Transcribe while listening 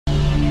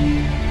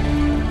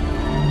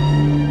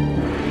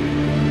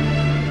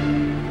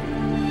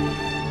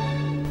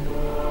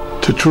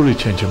To truly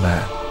change a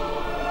man,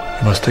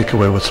 you must take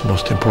away what's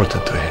most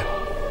important to him.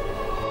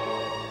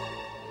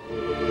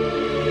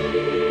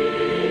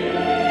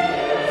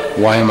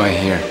 Why am I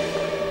here?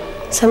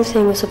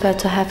 Something is about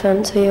to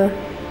happen to you.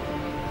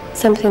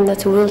 Something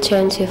that will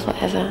change you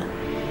forever.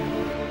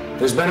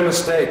 There's been a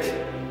mistake.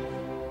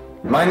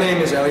 My name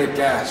is Elliott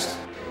Gast.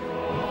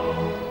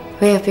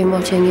 We have been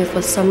watching you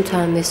for some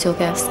time, Mr.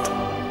 Gast.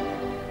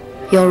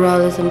 Your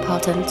role is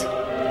important.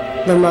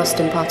 The most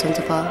important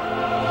of all.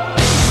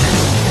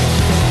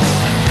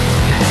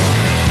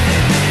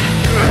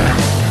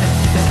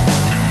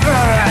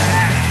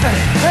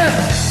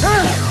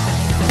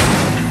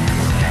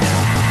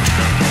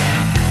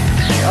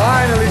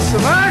 Finally,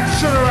 some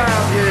action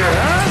around here,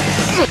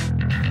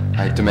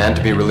 huh? I demand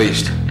to be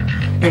released.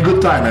 In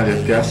good time,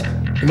 Elliott Gast.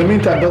 In the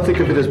meantime, don't think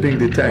of it as being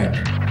detained.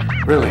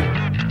 Really?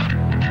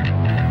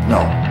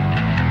 No.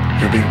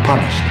 You're being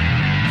punished.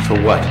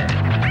 For what?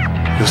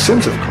 Your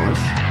sins, of course.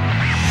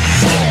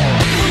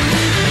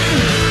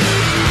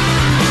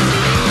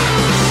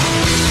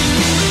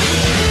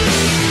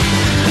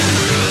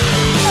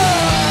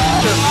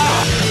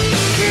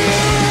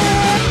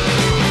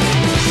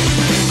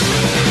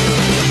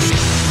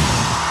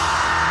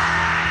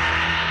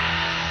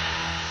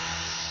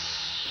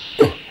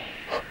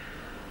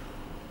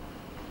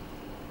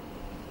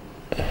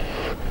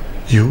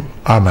 You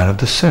are a man of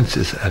the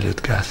senses,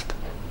 Elliott Gast.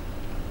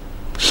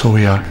 So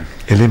we are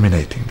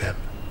eliminating them.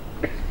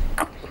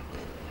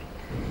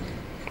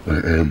 I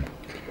am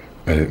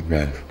Elliott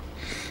Gast.